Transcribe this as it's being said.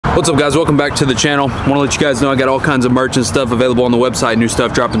What's up, guys? Welcome back to the channel. I want to let you guys know I got all kinds of merch and stuff available on the website. New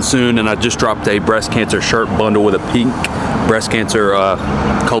stuff dropping soon, and I just dropped a breast cancer shirt bundle with a pink breast cancer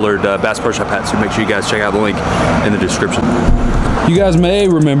colored Bass Pro Shop hat. So make sure you guys check out the link in the description. You guys may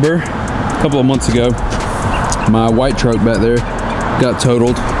remember a couple of months ago, my white truck back there got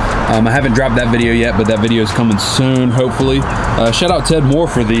totaled. I haven't dropped that video yet, but that video is coming soon, hopefully. Shout out Ted Moore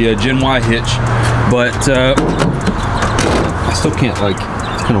for the Gen Y hitch, but I still can't, like,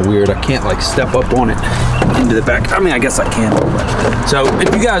 it's kind of weird. I can't like step up on it into the back. I mean, I guess I can. So if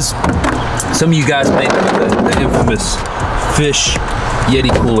you guys, some of you guys made the infamous fish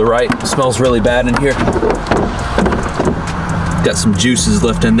Yeti cooler, right? It smells really bad in here. Got some juices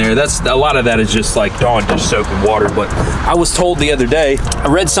left in there. That's a lot of that is just like Dawn just soaked in water. But I was told the other day, I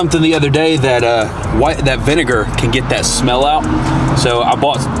read something the other day that that vinegar can get that smell out. So I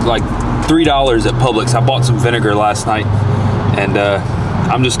bought like $3 at Publix. I bought some vinegar last night, and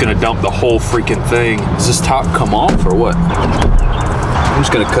I'm just gonna dump the whole freaking thing. Does this top come off or what? I'm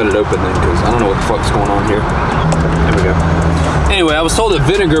just gonna cut it open then, because I don't know what the fuck's going on here. There we go. Anyway, I was told that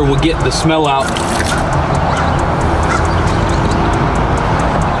vinegar would get the smell out.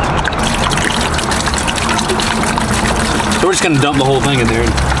 So we're just gonna dump the whole thing in there.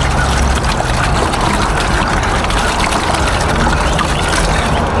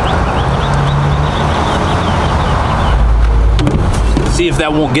 See if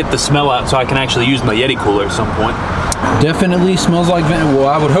that won't get the smell out, so I can actually use my Yeti cooler at some point. Definitely smells like vinegar. Well,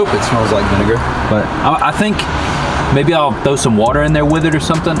 I would hope it smells like vinegar, but I think maybe I'll throw some water in there with it or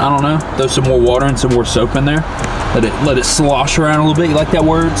something. I don't know. Throw some more water and some more soap in there. Let it slosh around a little bit. You like that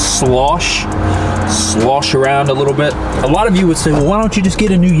word? Slosh? Slosh around a little bit. A lot of you would say, well, why don't you just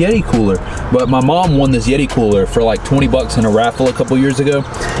get a new Yeti cooler? But my mom won this Yeti cooler for like 20 bucks in a raffle a couple years ago,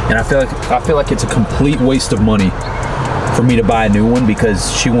 and I feel like it's a complete waste of money for me to buy a new one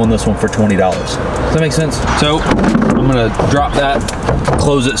because she won this one for $20. Does that make sense? So I'm gonna drop that,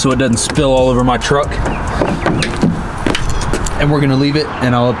 close it so it doesn't spill all over my truck, and we're gonna leave it,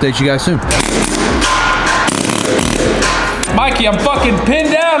 and I'll update you guys soon. Mikey, I'm fucking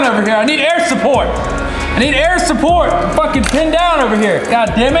pinned down over here. I need air support. I need air support. I'm fucking pinned down over here.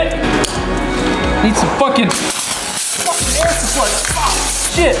 God damn it. Need some fucking air support. Fuck.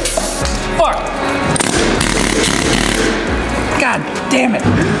 Shit. Fuck. God damn it.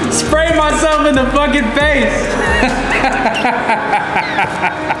 Sprayed myself in the fucking face.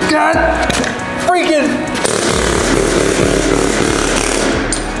 God freaking.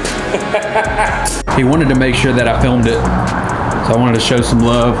 He wanted to make sure that I filmed it, so I wanted to show some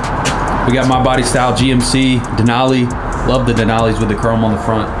love. We got my body style GMC Denali. Love the Denali's with the chrome on the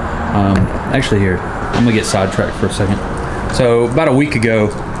front. Actually, here, I'm gonna get sidetracked for a second. So about a week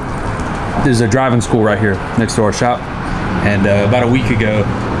ago, there's a driving school right here next to our shop, and about a week ago,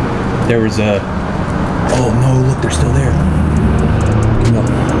 there was a. Oh no! Look, they're still there. Come up.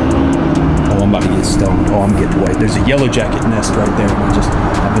 Oh, I'm about to get stoned. Oh, I'm getting away. There's a yellow jacket nest right there.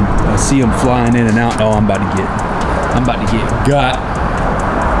 I see them flying in and out. Oh, I'm about to get got.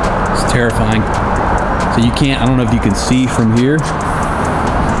 It's terrifying. So you can't, I don't know if you can see from here,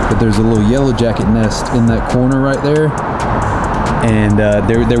 but there's a little yellow jacket nest in that corner right there. And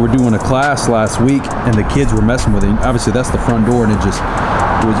they were doing a class last week, and the kids were messing with it. Obviously, that's the front door, and it was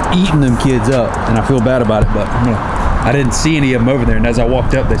eating them kids up, and I feel bad about it, but I didn't see any of them over there, and as I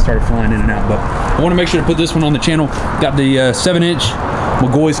walked up, they started flying in and out. But I want to make sure to put this one on the channel. Got the 7-inch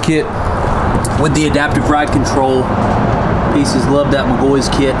McGoy's kit with the adaptive ride control pieces. Love that McGoy's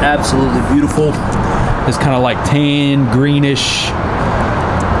kit. Absolutely beautiful. It's kind of like tan, greenish,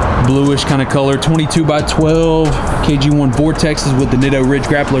 bluish kind of color. 22 by 12 KG1 Vortexes with the Nitto Ridge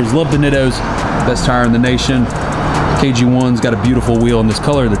grapplers. Love the Nittos. Best tire in the nation. KG1's got a beautiful wheel in this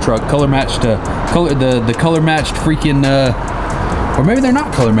color of the truck. Color matched, the color matched freaking, or maybe they're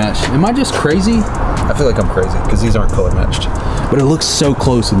not color matched. Am I just crazy? I feel like I'm crazy because these aren't color matched. But it looks so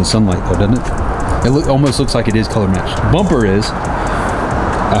close in the sunlight though, doesn't it? It almost looks like it is color matched. Bumper is,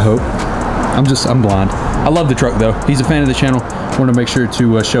 I hope. I'm blind. I love the truck though. He's a fan of the channel. I want to make sure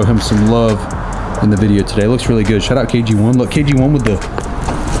to show him some love in the video today. It looks really good. Shout out KG1. Look, KG1 with the,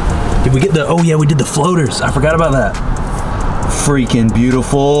 did we get the, oh yeah, we did the floaters. I forgot about that. Freaking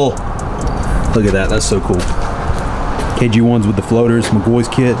beautiful. Look at that, that's so cool. KG1s with the floaters, McGoy's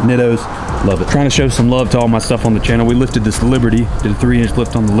kit, Nittos. Love it. Trying to show some love to all my stuff on the channel. We lifted this Liberty, did a 3-inch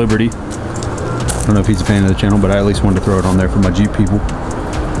lift on the Liberty. I don't know if he's a fan of the channel, but I at least wanted to throw it on there for my Jeep people.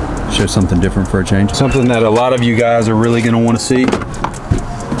 Show something different for a change. Something that a lot of you guys are really gonna wanna see.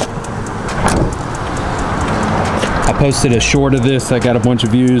 I posted a short of this that got a bunch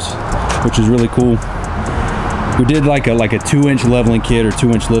of views, which is really cool. We did like a 2-inch leveling kit or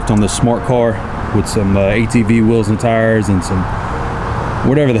 2-inch lift on this smart car with some ATV wheels and tires and some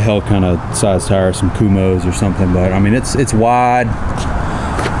whatever the hell kind of size tires, some Kumos or something. But I mean, it's wide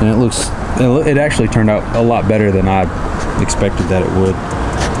and it actually turned out a lot better than I expected that it would.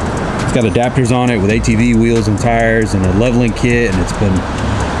 It's got adapters on it with ATV wheels and tires and a leveling kit, and it's been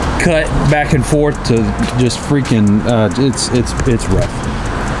cut back and forth to just freaking it's rough.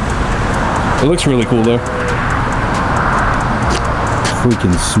 It looks really cool though.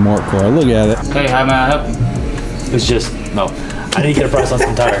 Freaking smart car. Look at it. Hey, how may I help you? It's just, no. I need to get a price on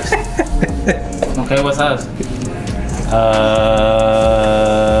some tires. Okay, what size?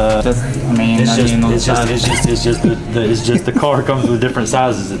 It's just the car comes with different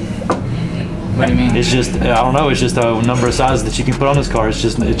sizes. What do you mean? It's just, I don't know, it's just a number of sizes that you can put on this car. It's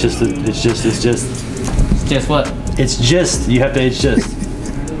just Just what? It's just, you have to, it's just.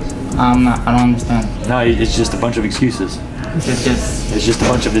 I don't understand. No, it's just a bunch of excuses. It's just a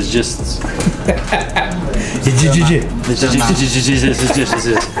bunch of it's just.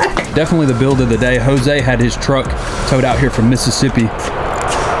 Definitely the build of the day. Jose had his truck towed out here from Mississippi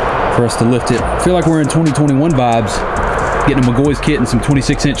for us to lift it. I feel like we're in 2021 vibes. Getting a McGoy's kit and some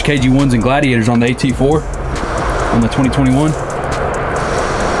 26-inch KG1s and Gladiators on the AT4 on the 2021.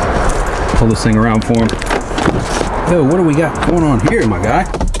 Pull this thing around for him. Yo, what do we got going on here, my guy?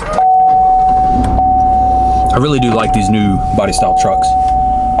 I really do like these new body style trucks.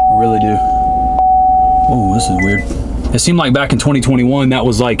 I really do. Oh, this is weird. It seemed like back in 2021, that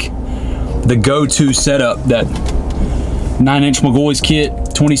was like the go-to setup, that 9-inch McGoy's kit,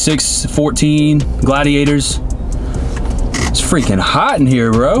 26-14 Gladiators. It's freaking hot in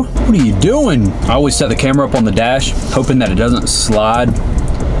here, bro. What are you doing? I always set the camera up on the dash, hoping that it doesn't slide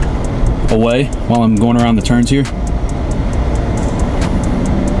away while I'm going around the turns here.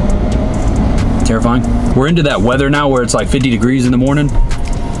 Terrifying. We're into that weather now where it's like 50 degrees in the morning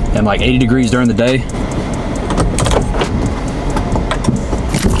and like 80 degrees during the day.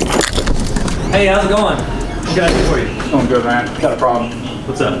 Hey, how's it going? What can I do for you? It's going good, man. Got a problem.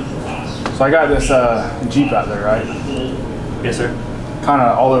 What's up? So I got this Jeep out there, right? Yes, sir. Kind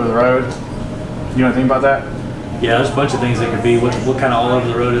of all over the road. You know anything about that? Yeah, there's a bunch of things that could be. What kind of all over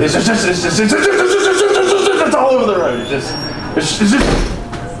the road is it? It's all over the road. It's just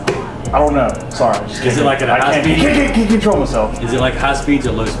I don't know. Sorry. Is it like at a high speed? I can't control myself. Is it like high speeds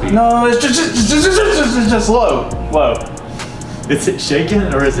or low speed? No, it's just low. Is it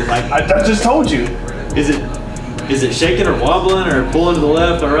shaking or is it like? I just told you. Is it shaking or wobbling or pulling to the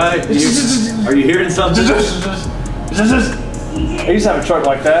left or right? Are you hearing something? I used to have a truck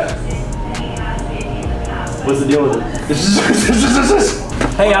like that. What's the deal with it?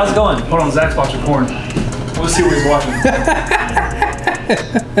 Hey, how's it going? Hold on, Zach's watching porn. Let's see what he's watching.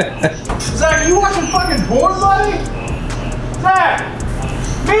 Zach, are you watching fucking porn, buddy? Zach!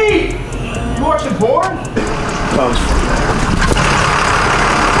 Me! You watching porn?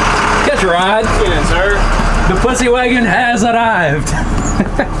 Catch a ride. Get in, sir. The pussy wagon has arrived.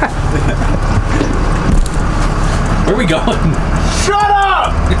 Where are we going? Shut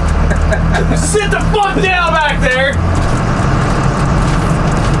up! Sit the fuck down back there!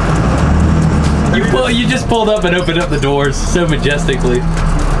 You just pulled up and opened up the doors so majestically.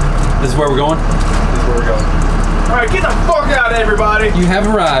 This is where we're going? This is where we're going. Alright, get the fuck out, everybody! You have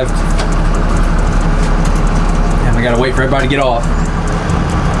arrived. And I gotta wait for everybody to get off.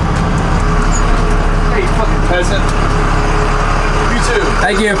 Hey, you fucking peasant. You too.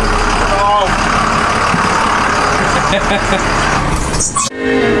 Thank you. Oh.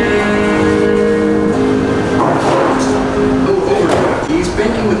 He's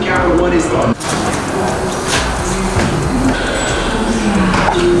banking with Capital One is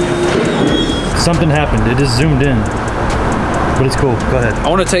Something happened. It just zoomed in. But it's cool. Go ahead. I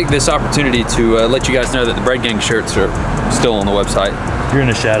want to take this opportunity to let you guys know that the Bread Gang shirts are still on the website. You're in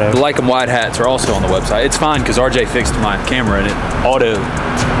the shadow. The Like 'em wide hats are also on the website. It's fine because RJ fixed my camera and it auto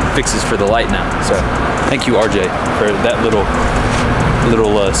fixes for the light now. So thank you, RJ, for that little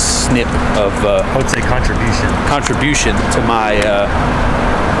snip of I would say contribution to my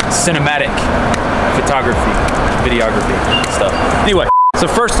cinematic photography, videography stuff. Anyway, so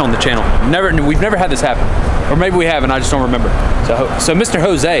first on the channel, we've never had this happen, or maybe we have and I just don't remember. So Mr.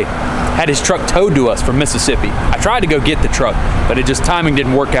 Jose had his truck towed to us from Mississippi. I tried to go get the truck, but timing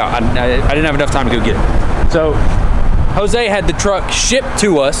didn't work out. I didn't have enough time to go get it. So Jose had the truck shipped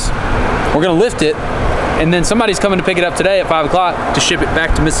to us. We're gonna lift it, and then somebody's coming to pick it up today at 5 o'clock to ship it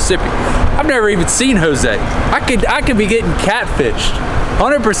back to Mississippi. I've never even seen Jose. I could be getting catfished.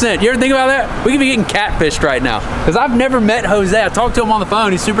 100%. You ever think about that? We could be getting catfished right now. Because I've never met Jose. I talked to him on the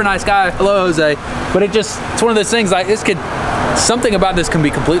phone. He's a super nice guy. Hello, Jose. But it's one of those things like something about this can be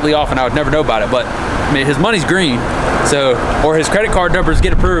completely off and I would never know about it. But I mean, his money's green. So, or his credit card numbers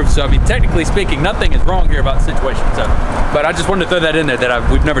get approved. So I mean, technically speaking, nothing is wrong here about the situation. So, but I just wanted to throw that in there that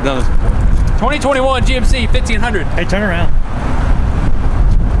we've never done this before. 2021 GMC 1500. Hey, turn around.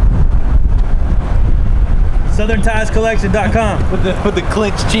 southerntirescollection.com with the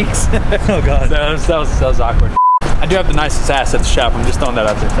clenched cheeks. Oh God. That was awkward. I do have the nicest ass at the shop. I'm just throwing that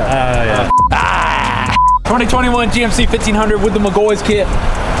out there. Yeah. 2021 GMC 1500 with the McGoy's kit.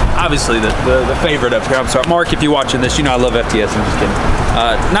 Obviously the favorite up here. I'm sorry, Mark, if you're watching this, you know I love FTS. I'm just kidding.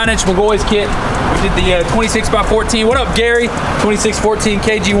 9-inch McGoy's kit. We did the 26x14. What up, Gary? 2614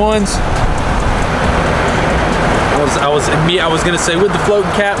 KG1s. I was gonna say with the floating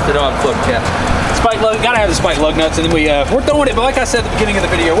cap. They don't have the floating cap. Spike lug, gotta have the spike lug nuts, and then we're throwing it. But like I said at the beginning of the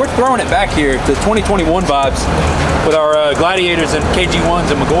video, we're throwing it back here to 2021 vibes with our Gladiators and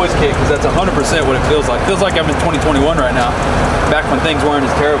KG1s and McGoy's kit, because that's 100% what it feels like. It feels like I'm in 2021 right now, back when things weren't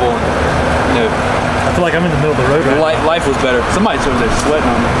as terrible. And, you know, I feel like I'm in the middle of the road right now. Life was better. Somebody's over there sweating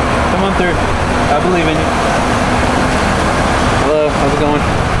on me. Come on through. I believe in you. Hello, how's it going?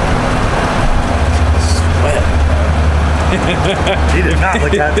 Sweat. He did not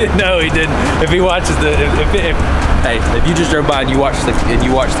look happy. No, he didn't. If he watches if you just drove by and you watch the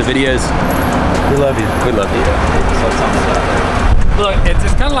videos, We love you. we love you. Look,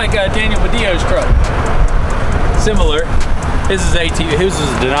 it's kind of like Daniel Badillo's truck. Similar. His is his is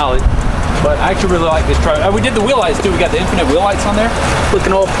a Denali, but I actually really like this truck. We did the wheel lights too. We got the infinite wheel lights on there,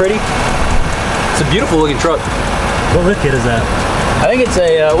 looking all pretty. It's a beautiful looking truck. What lift kit is that? I think it's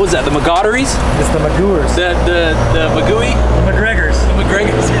a what was that? The Magodaries? It's the Magooers. The Magooey? The McGregors. The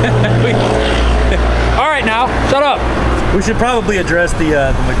McGregors. All right, now shut up. We should probably address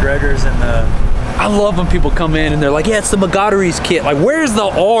the McGregors and the. I love when people come in and they're like, yeah, it's the Magodaries kit. Like, where's the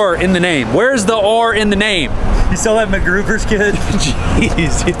R in the name? Where's the R in the name? You sell that McGroovers kit?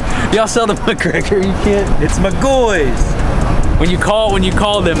 Jeez. Y'all sell the McGregor kit? It's McGoy's. When you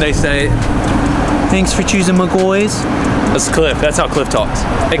call them, they say, thanks for choosing McGoy's. That's Cliff. That's how Cliff talks.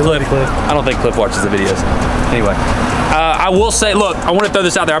 Hey, Cliff. I don't think Cliff watches the videos. Anyway, I will say, look, I want to throw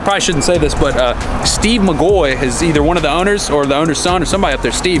this out there. I probably shouldn't say this, but Steve McGoy is either one of the owners or the owner's son or somebody up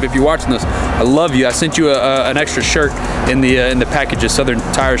there. Steve, if you're watching this, I love you. I sent you an extra shirt in the package, a Southern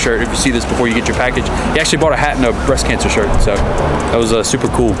Tire shirt. If you see this before you get your package, he actually bought a hat and a breast cancer shirt. So that was super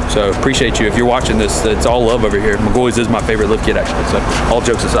cool. So appreciate you. If you're watching this, it's all love over here. McGoy's is my favorite lift kit, actually. So all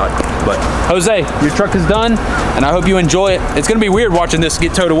jokes aside. But Jose, your truck is done, and I hope you enjoy it. It's gonna be weird watching this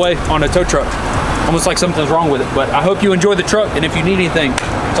get towed away on a tow truck. Almost like something's wrong with it, but I hope you enjoy the truck, and if you need anything,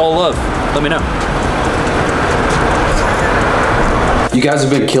 it's all love. Let me know. You guys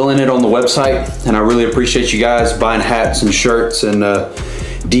have been killing it on the website, and I really appreciate you guys buying hats and shirts and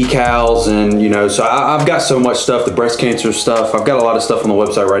decals, and you know, so I've got so much stuff, the breast cancer stuff. I've got a lot of stuff on the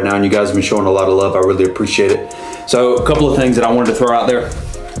website right now, and you guys have been showing a lot of love. I really appreciate it. So a couple of things that I wanted to throw out there.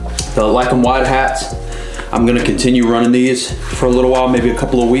 The Like 'em Wide hats. I'm gonna continue running these for a little while, maybe a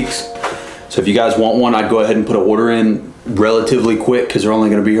couple of weeks. So if you guys want one, I'd go ahead and put an order in relatively quick, because they're only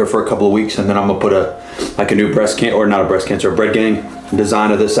gonna be here for a couple of weeks, and then I'm gonna put a new bread gang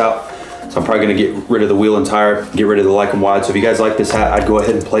design of this out. So I'm probably gonna get rid of the wheel and tire, get rid of the Like 'em Wide. So if you guys like this hat, I'd go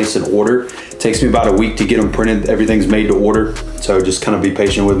ahead and place an order. It takes me about a week to get them printed. Everything's made to order. So just kind of be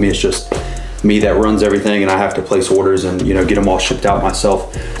patient with me. It's just me that runs everything, and I have to place orders and, you know, get them all shipped out myself.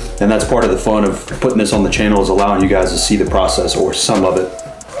 And that's part of the fun of putting this on the channel, is allowing you guys to see the process, or some of it.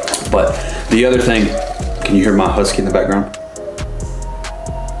 But the other thing, can you hear my husky in the background?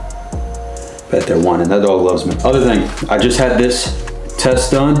 Bet they're whining. That dog loves me. Other thing, I just had this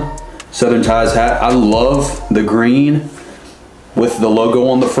test done, Southern Ties hat. I love the green with the logo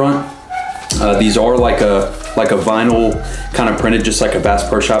on the front. These are like a vinyl kind of printed, just like a Bass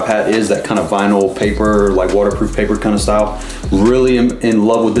Pro Shop hat is, that kind of vinyl paper, like waterproof paper kind of style. Really am in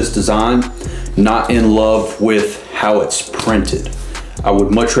love with this design, not in love with how it's printed. I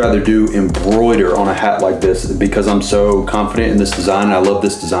would much rather do embroider on a hat like this, because I'm so confident in this design. And I love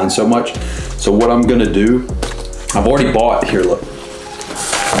this design so much. So what I'm gonna do, I've already bought, here look,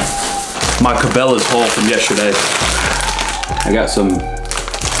 my Cabela's haul from yesterday. I got some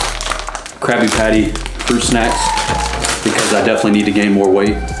Krabby Patty fruit snacks, because I definitely need to gain more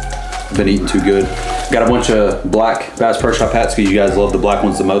weight. I've been eating too good. Got a bunch of black Bass Pro Shop hats, because you guys love the black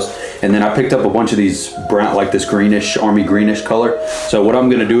ones the most. And then I picked up a bunch of these brown, like this greenish, army greenish color. So what I'm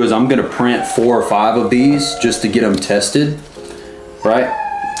gonna do is I'm gonna print 4 or 5 of these just to get them tested, right?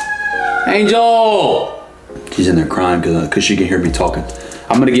 Angel! She's in there crying because she can hear me talking.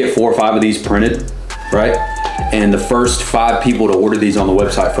 I'm gonna get 4 or 5 of these printed, right? And the first 5 people to order these on the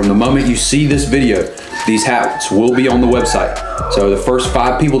website, from the moment you see this video, these hats will be on the website. So the first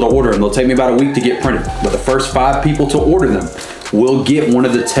 5 people to order them, they'll take me about a week to get printed, but the first 5 people to order them will get one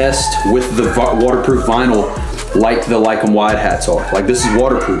of the tests with the waterproof vinyl, like the Like 'em wide hats are. Like, this is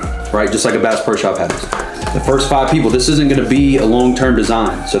waterproof, right? Just like a Bass Pro Shop hat is. The first 5 people, this isn't gonna be a long-term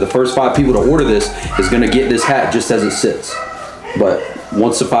design. So the first 5 people to order this is gonna get this hat just as it sits. But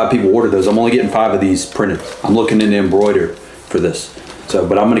once the 5 people order those, I'm only getting 5 of these printed. I'm looking into embroider for this. So,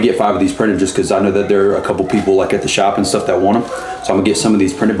 but I'm gonna get 5 of these printed just because I know that there are a couple people like at the shop and stuff that want them. So I'm gonna get some of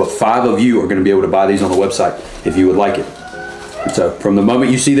these printed, but 5 of you are gonna be able to buy these on the website if you would like it. So from the moment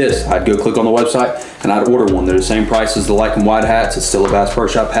you see this, I'd go click on the website and I'd order one. They're the same price as the Like 'em wide hats. It's still a Bass Pro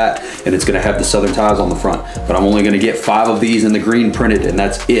Shop hat, and it's gonna have the Southern ties on the front. But I'm only gonna get 5 of these in the green printed, and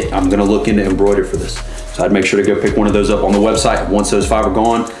that's it. I'm gonna look into embroider for this. So I'd make sure to go pick one of those up on the website. Once those 5 are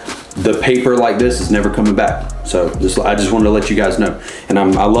gone, the paper like this is never coming back. So I just wanted to let you guys know. And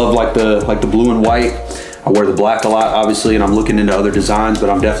I love like the blue and white. I wear the black a lot, obviously, and I'm looking into other designs,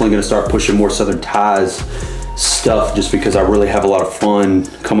 but I'm definitely gonna start pushing more Southern ties stuff just because I really have a lot of fun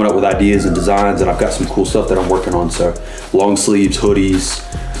coming up with ideas and designs, and I've got some cool stuff that I'm working on. So long sleeves, hoodies,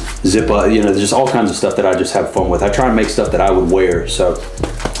 zip up, you know, just all kinds of stuff that I just have fun with. I try and make stuff that I would wear. So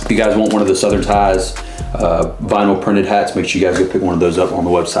if you guys want one of the Southern ties vinyl printed hats, make sure you guys go pick one of those up on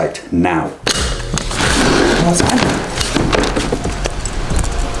the website now.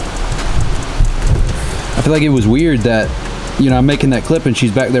 I feel like it was weird that, you know, I'm making that clip and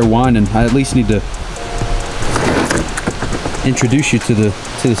she's back there whining. I at least need to introduce you to the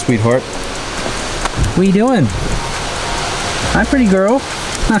sweetheart. What are you doing? Hi, pretty girl.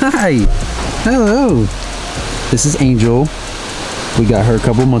 Hi. Hello. This is Angel. We got her a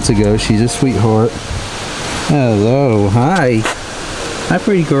couple months ago. She's a sweetheart. Hello. Hi. Hi,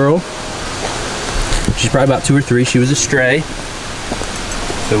 pretty girl. She's probably about 2 or 3. She was a stray,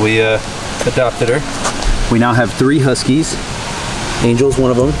 so we adopted her. We now have 3 huskies. Angel's one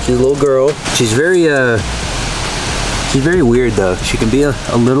of them. She's a little girl. She's very weird though. She can be a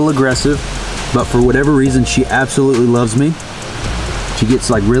little aggressive, but for whatever reason, she absolutely loves me. She gets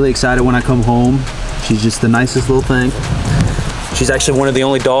like really excited when I come home. She's just the nicest little thing. She's actually one of my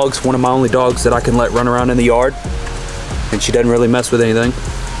only dogs that I can let run around in the yard, and she doesn't really mess with anything.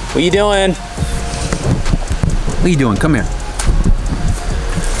 What you doing? What are you doing? Come here.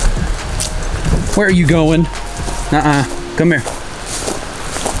 Where are you going? Come here.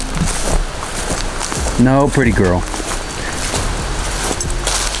 No, pretty girl.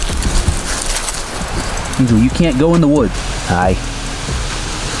 Angel, you can't go in the woods. Hi.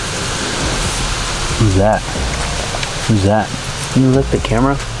 Who's that? Who's that? Can you lift the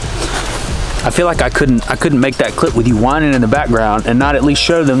camera? I feel like I couldn't make that clip with you whining in the background and not at least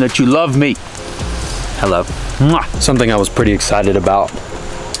show them that you love me. Hello. Mwah. Something I was pretty excited about.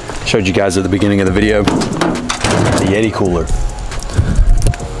 Showed you guys at the beginning of the video. The Yeti cooler.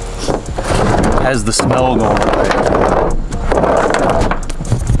 Has the smell going right.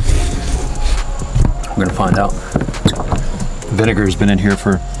 We're gonna find out. Vinegar's been in here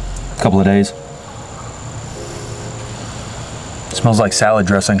for a couple of days. It smells like salad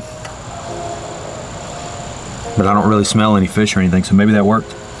dressing. But I don't really smell any fish or anything, so maybe that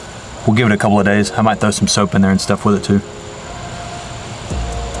worked. We'll give it a couple of days. I might throw some soap in there and stuff with it too.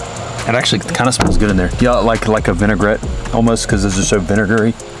 It actually kind of smells good in there. Yeah, like a vinaigrette almost, because it's just so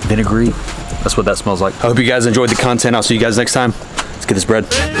vinegary. That's what that smells like. I hope you guys enjoyed the content. I'll see you guys next time. Let's get this bread.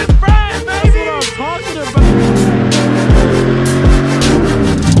 That's what I'm talking about.